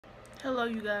Hello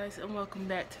you guys, and welcome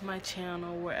back to my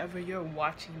channel wherever you're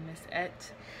watching this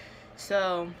at.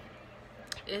 So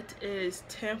it is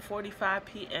 10:45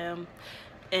 p.m.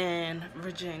 in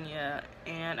Virginia,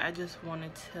 and I just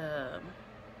wanted to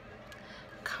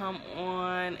come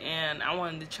on and I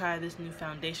wanted to try this new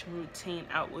foundation routine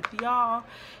out with y'all.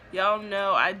 Y'all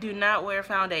know I do not wear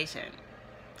foundation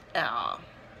at all,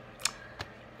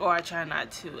 or I try not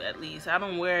to. At least I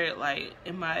don't wear it like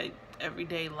in my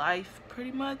everyday life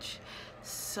pretty much.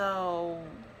 So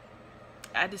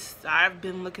I've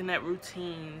been looking at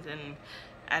routines, and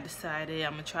I decided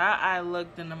I'm gonna try eye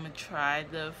look, then I'm gonna try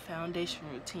the foundation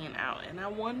routine out, and I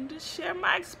wanted to share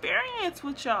my experience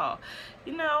with y'all,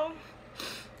 you know,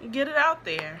 get it out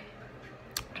there.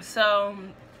 So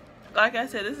like I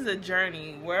said, this is a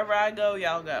journey. Wherever I go,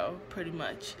 y'all go, pretty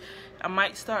much. I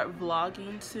might start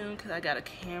vlogging soon because I got a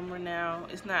camera now.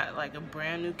 It's not like a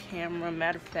brand new camera.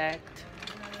 Matter of fact,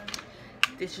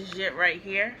 this is it right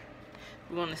here.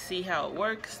 We're going to see how it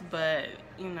works, but,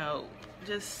 you know,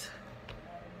 just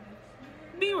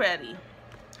be ready.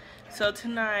 So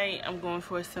tonight, I'm going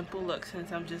for a simple look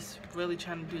since I'm just really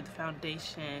trying to do the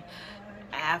foundation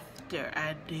after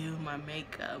I do my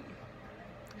makeup.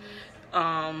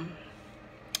 I'm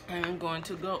going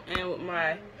to go in with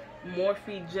my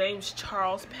Morphe James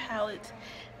Charles palette,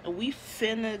 and we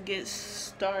finna get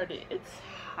started. It's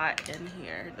hot in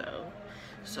here though,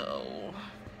 so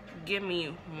give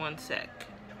me one sec.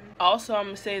 Also, I'm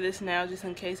gonna say this now just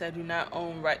in case I do not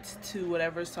own rights to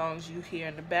whatever songs you hear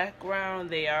in the background.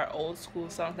 They are old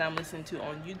school songs that I'm listening to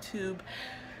on YouTube.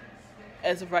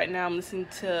 As of right now, I'm listening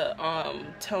to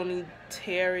Tony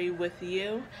Terry With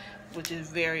You, which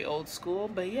is very old school.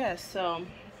 But yeah, so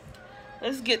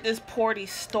let's get this party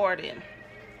started.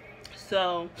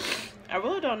 So I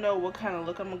really don't know what kind of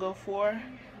look I'm gonna go for.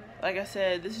 Like I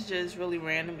said, this is just really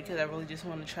random because I really just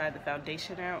want to try the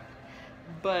foundation out.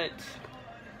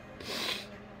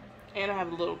 And I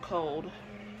have a little cold.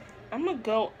 I'm gonna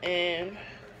go in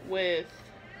with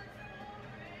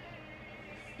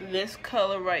this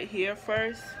color right here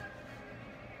first.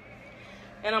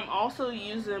 And I'm also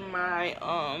using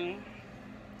my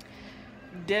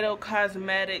Ditto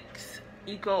Cosmetics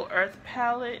Eco Earth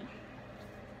palette.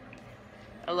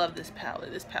 I love this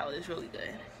palette. This palette is really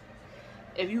good.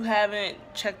 If you haven't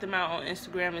checked them out on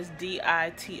Instagram, it's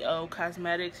DITO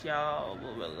Cosmetics. Y'all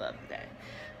will really love that.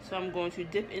 So I'm going to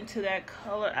dip into that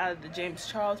color out of the James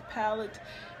Charles palette.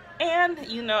 And,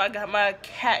 you know, I got my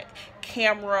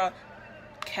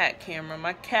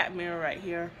my cat mirror right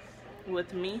here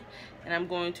with me. And I'm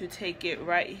going to take it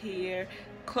right here,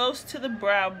 close to the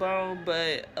brow bone,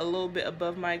 but a little bit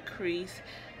above my crease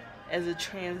as a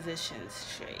transition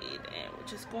shade. And we're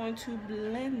just going to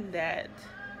blend that.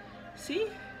 See?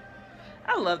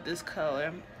 I love this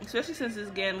color, especially since it's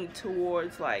getting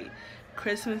towards like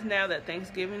Christmas now that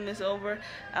Thanksgiving is over.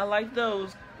 I like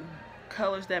those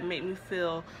colors that make me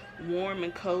feel warm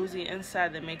and cozy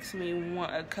inside, that makes me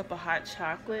want a cup of hot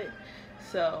chocolate.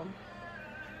 So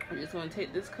I'm just going to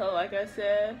take this color, like I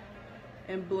said,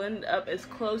 and blend up as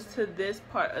close to this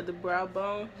part of the brow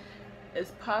bone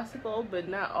as possible, but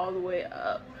not all the way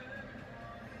up.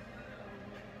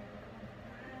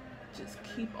 Just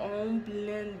keep on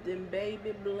blending,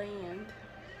 baby, blend.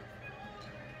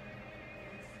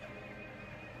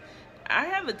 I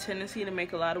have a tendency to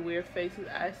make a lot of weird faces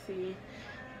I see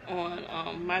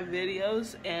on my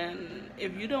videos, and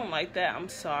if you don't like that, I'm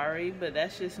sorry, but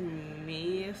that's just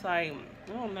me. It's like,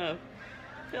 I don't know,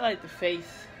 I feel like the face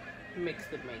makes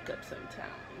the makeup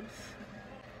sometimes.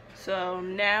 So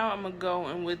now I'm gonna go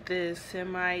in with this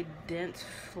semi-dense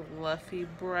fluffy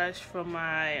brush from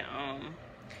my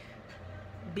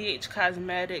BH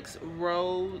Cosmetics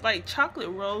Rose, like chocolate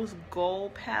rose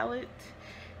gold palette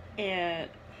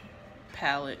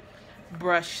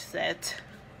brush set.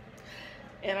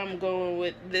 And I'm going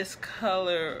with this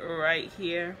color right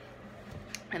here,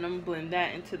 and I'm gonna blend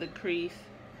that into the crease.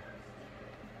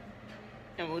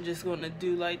 And we're just gonna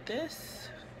do like this,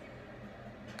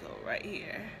 go right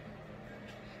here.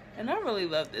 And I really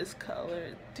love this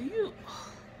color. Do you?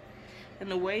 And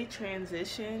the way it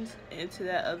transitions into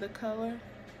that other color.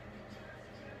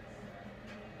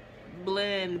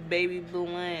 Blend, baby,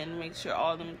 blend. Make sure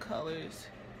all them colors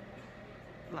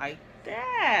like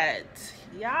that.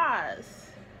 Yes.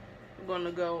 We're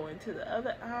gonna go into the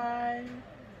other eye.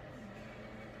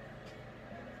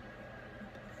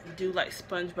 Do like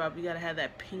SpongeBob, you gotta have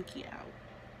that pinky out.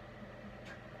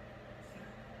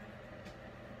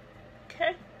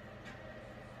 Okay.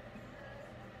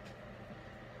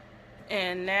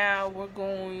 And now we're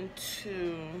going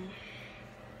to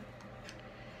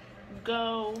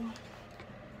go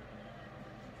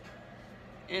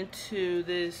into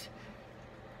this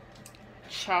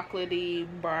chocolatey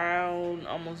brown,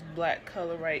 almost black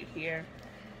color right here,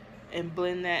 and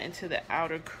blend that into the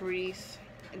outer crease.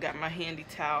 I got my handy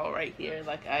towel right here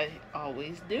like I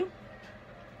always do.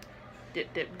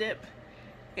 Dip, dip, dip,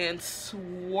 and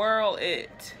swirl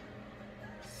it.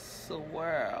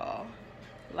 Swirl.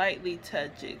 Lightly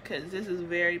touch it because this is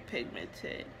very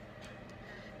pigmented.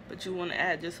 But you want to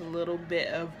add just a little bit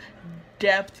of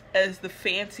depth, as the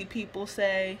fancy people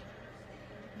say.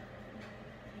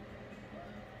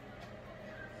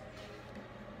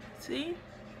 See?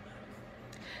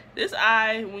 This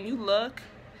eye, when you look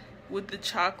with the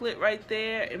chocolate right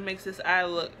there, it makes this eye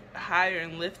look higher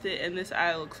and lifted, and this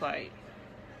eye looks light.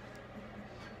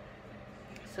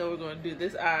 So we're going to do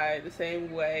this eye the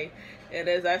same way. And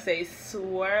as I say,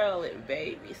 swirl it,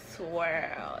 baby.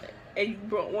 Swirl it. And you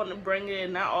want to bring it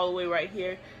in, not all the way right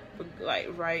here, but like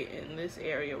right in this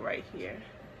area right here.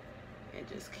 And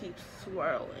just keep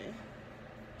swirling.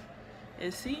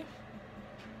 And see?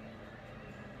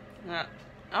 Now,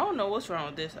 I don't know what's wrong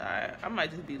with this eye. I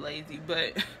might just be lazy,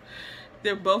 but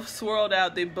they're both swirled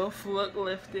out. They both look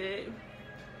lifted,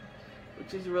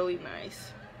 which is really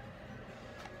nice.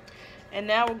 And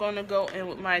now we're going to go in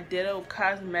with my Ditto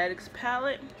Cosmetics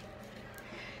palette.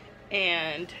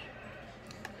 And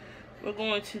we're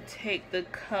going to take the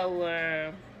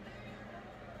color,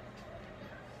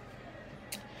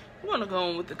 we're going to go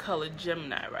in with the color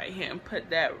Gemini right here and put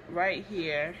that right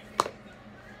here.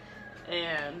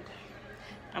 And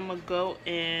I'm going to go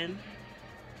in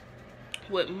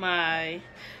with my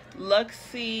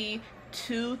Luxie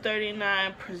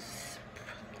 239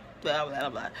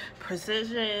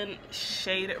 precision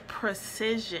shader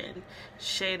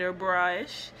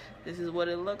brush. This is what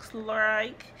it looks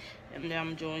like. And then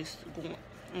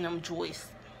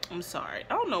I'm sorry,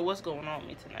 I don't know what's going on with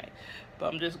me tonight,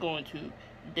 but I'm just going to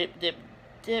dip, dip,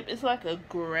 dip. It's like a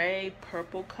gray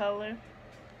purple color.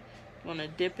 I'm gonna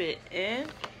dip it in,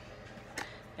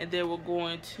 and then we're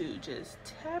going to just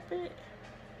tap it.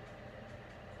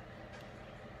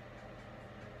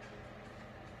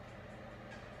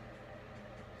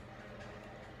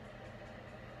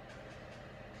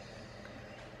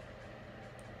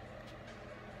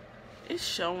 It's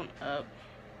showing up.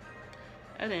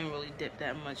 I didn't really dip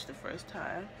that much the first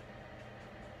time.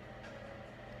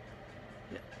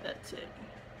 Yeah, that's it.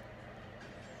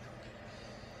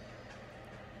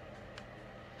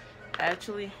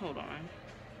 Actually, hold on.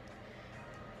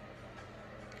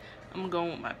 I'm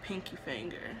going with my pinky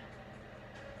finger.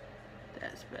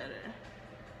 That's better.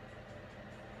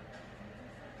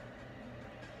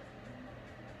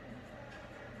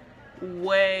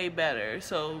 Way better.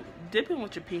 So dipping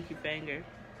with your pinky finger.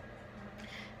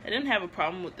 I didn't have a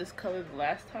problem with this color the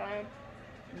last time,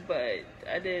 but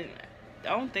I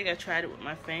don't think I tried it with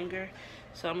my finger.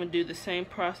 So I'm gonna do the same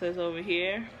process over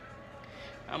here.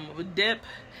 I'm gonna dip,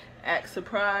 act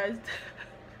surprised,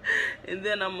 and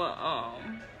then I'm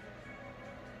gonna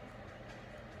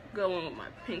go in with my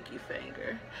pinky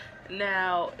finger.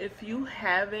 Now, if you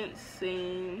haven't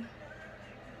seen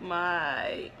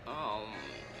my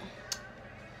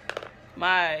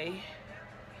my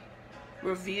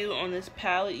review on this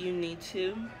palette, you need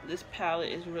to. This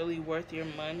palette is really worth your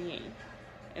money,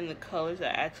 and the colors are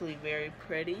actually very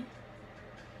pretty.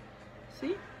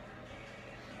 See?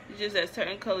 It's just that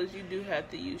certain colors you do have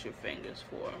to use your fingers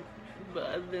for, but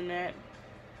other than that,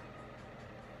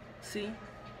 see?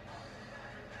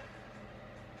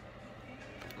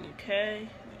 Okay, let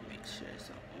me make sure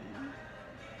something.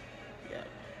 Yep.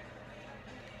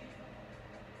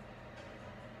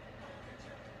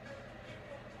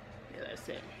 Yeah, that's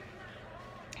it.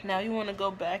 Now you want to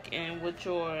go back in with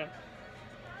your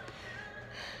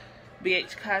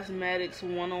BH Cosmetics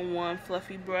 101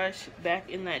 Fluffy Brush, back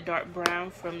in that dark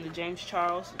brown from the James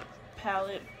Charles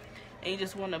palette, and you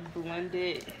just want to blend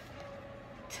it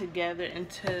together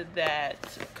into that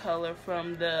color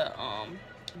from the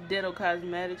Ditto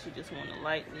Cosmetics. You just want to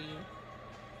lightly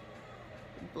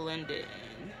blend it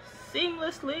in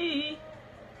seamlessly,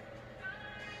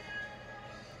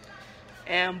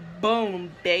 and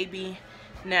boom, baby.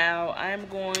 Now I'm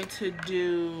going to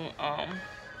do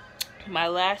my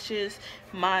lashes,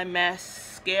 my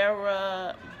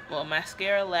mascara,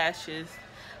 lashes,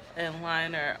 and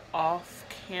liner off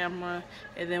camera,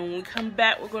 and then when we come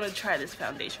back, we're going to try this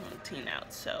foundation routine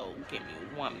out. So give me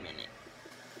 1 minute.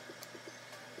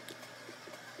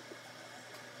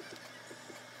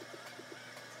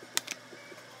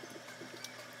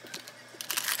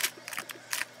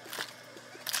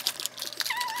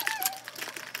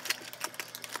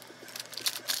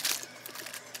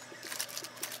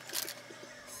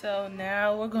 So So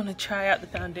now we're gonna try out the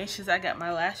foundations. I got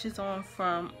my lashes on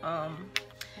from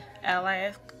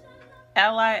AliExpress.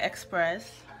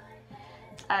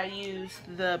 I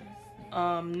used the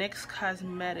NYX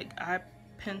Cosmetic eye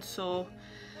pencil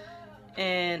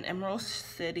in Emerald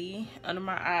City under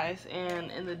my eyes,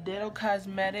 and in the Ditto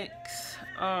Cosmetics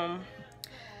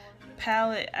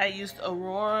palette I used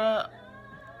Aurora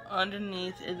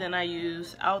underneath, and then I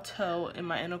used Alto in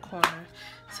my inner corner.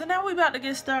 So now we're about to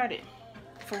get started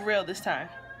for real this time.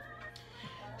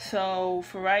 So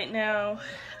for right now,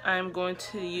 I'm going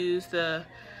to use the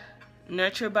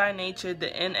Nurture by Nature, the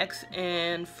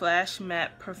NXN Flash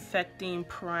Matte Perfecting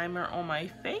Primer on my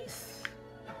face.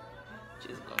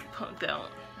 Just gonna pump that.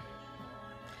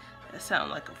 That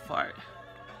sounds like a fart.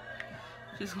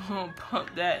 Just gonna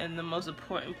pump that in the most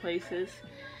important places.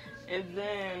 And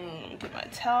then get my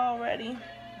towel ready.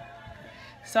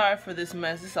 Sorry for this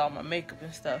mess, this is all my makeup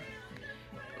and stuff.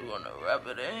 We're gonna rub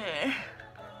it in.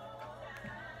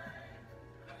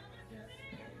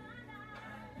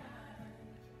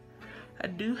 I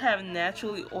do have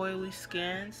naturally oily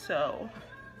skin, so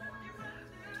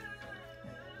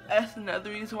that's another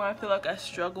reason why I feel like I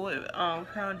struggle with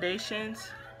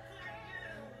foundations.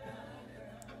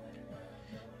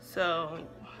 So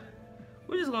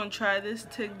we're just gonna try this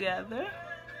together.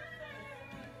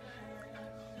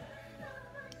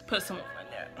 Put some on my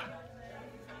neck.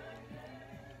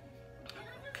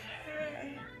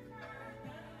 Okay.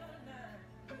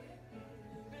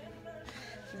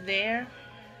 There.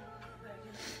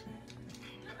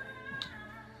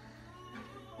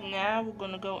 Now we're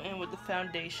gonna go in with the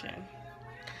foundation.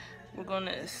 We're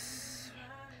gonna,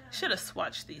 should have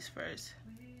swatched these first.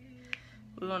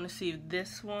 We're gonna see if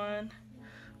this one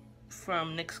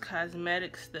from NYX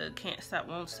Cosmetics, the Can't Stop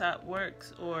Won't Stop,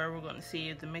 works, or we're gonna see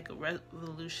if the Makeup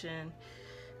Revolution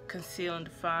Conceal and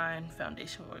Define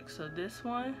foundation works. So this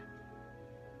one,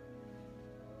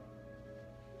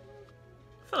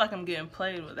 I feel like I'm getting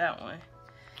played with that one.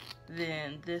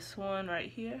 Then this one right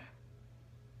here,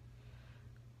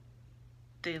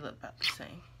 they look about the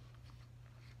same.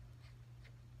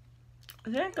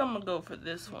 I think I'm gonna go for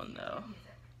this one though.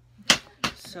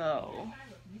 So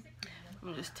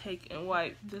I'm just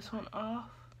wipe this one off.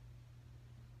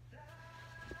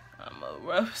 I'm gonna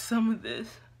rub some of this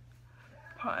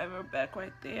primer back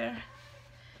right there.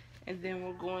 And then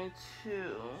we're going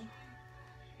to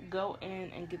go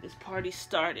in and get this party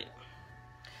started.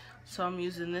 So I'm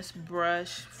using this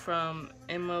brush from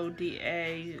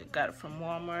MODA, got it from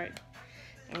Walmart.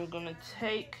 And we're gonna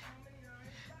take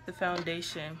the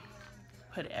foundation,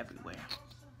 put it everywhere.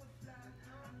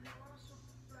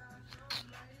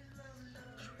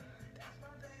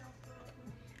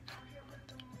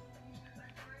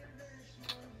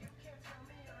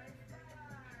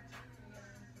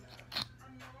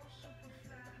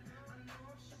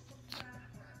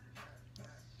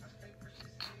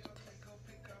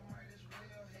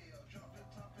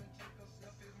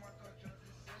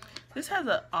 This has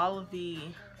an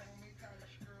olivey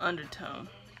undertone.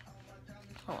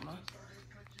 Hold on.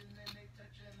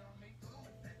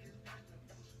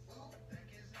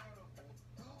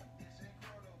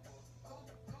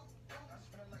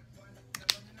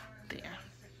 There.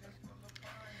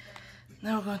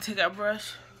 Now we're going to take our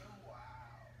brush.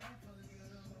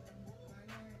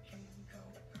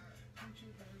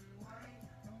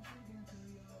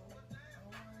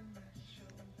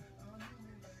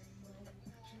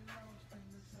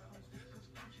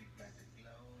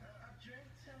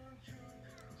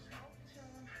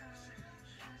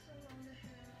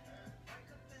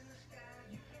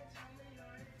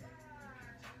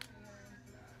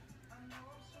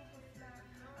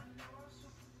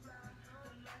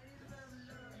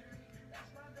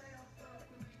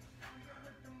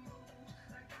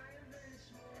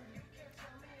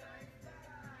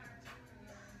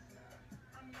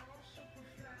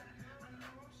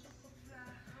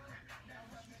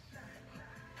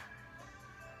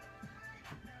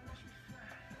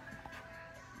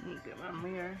 Let me get my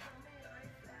mirror.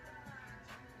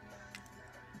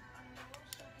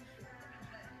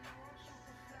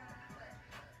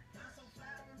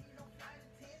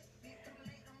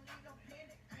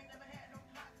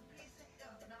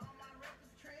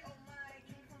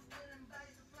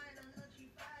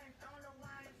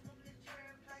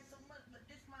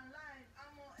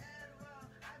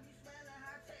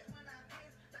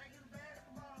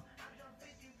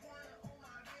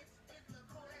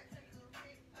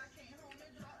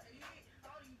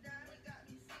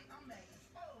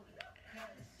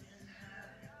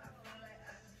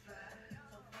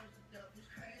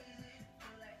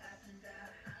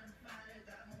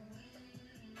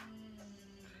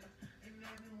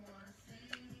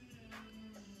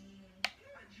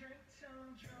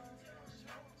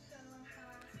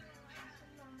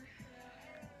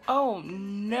 Oh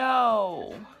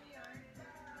no.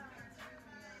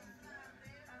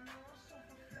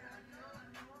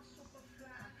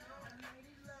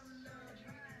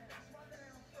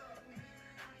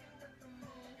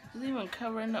 It's even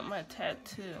covering up my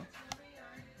tattoo.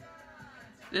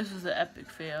 This was an epic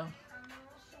fail.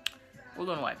 We're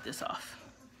gonna wipe this off.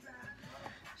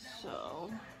 So,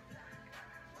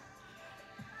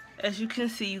 as you can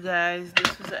see, you guys,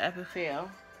 this was an epic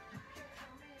fail.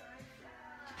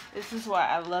 This is why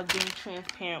I love being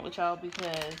transparent with y'all,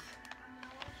 because,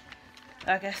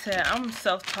 like I said, I'm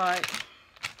self-taught.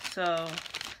 So,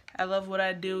 I love what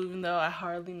I do, even though I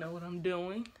hardly know what I'm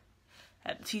doing. I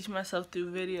have to teach myself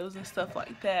through videos and stuff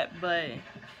like that, but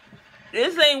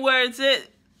this ain't where it's at.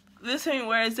 This ain't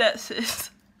where it's at, sis.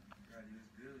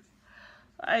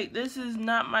 Like, this is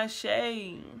not my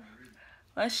shade.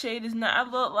 My shade is not. I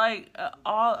look like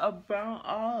a brown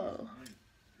olive.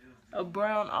 A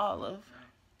brown olive.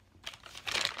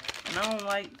 And I don't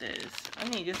like this. I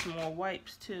need just some more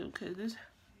wipes too, cause this.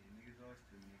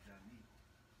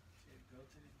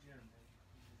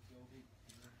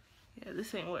 Yeah,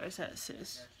 this ain't where it's at,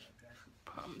 sis.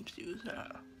 Promise you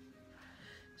that.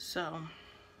 So,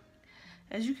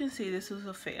 as you can see, this was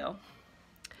a fail.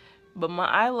 But my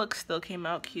eye look still came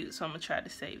out cute, so I'm gonna try to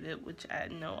save it, which I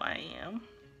know I am.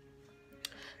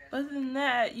 Other than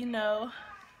that, you know,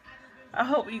 I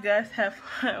hope you guys have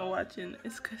fun watching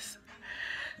this, cause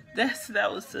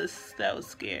that was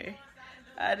scary.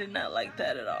 I did not like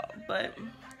that at all. But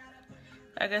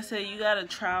like I said, you gotta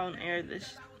trial and error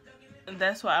this. And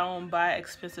that's why I don't buy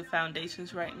expensive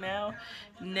foundations right now.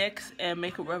 NYX and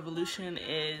Makeup Revolution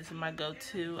is my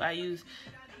go-to. I use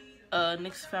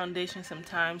NYX foundation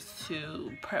sometimes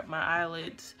to prep my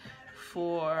eyelids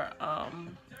for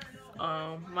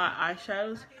my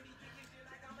eyeshadows.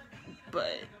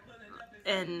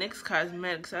 And NYX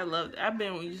Cosmetics, I love. I've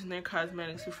been using their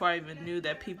cosmetics before I even knew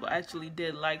that people actually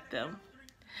did like them.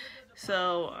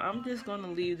 So I'm just gonna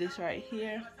leave this right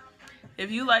here. If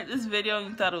you liked this video and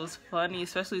you thought it was funny,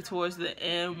 especially towards the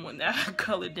end when that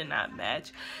color did not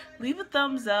match, leave a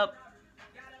thumbs up.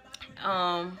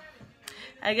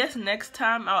 I guess next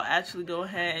time I'll actually go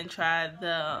ahead and try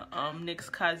the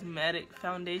NYX Cosmetic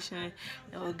foundation,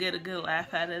 and we'll get a good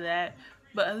laugh out of that.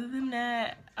 But other than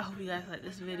that, I hope you guys like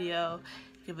this video.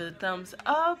 Give it a thumbs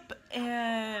up,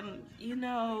 and you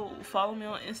know, follow me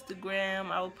on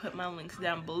Instagram. I will put my links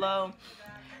down below.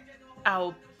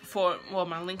 My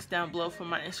links down below for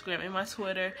my Instagram and my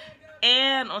Twitter,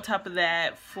 and on top of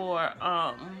that, for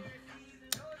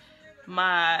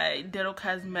my Ditto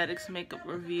Cosmetics makeup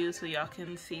review, so y'all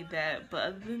can see that. But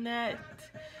other than that,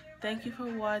 thank you for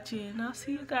watching. I'll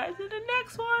see you guys in the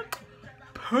next one.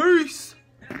 Peace.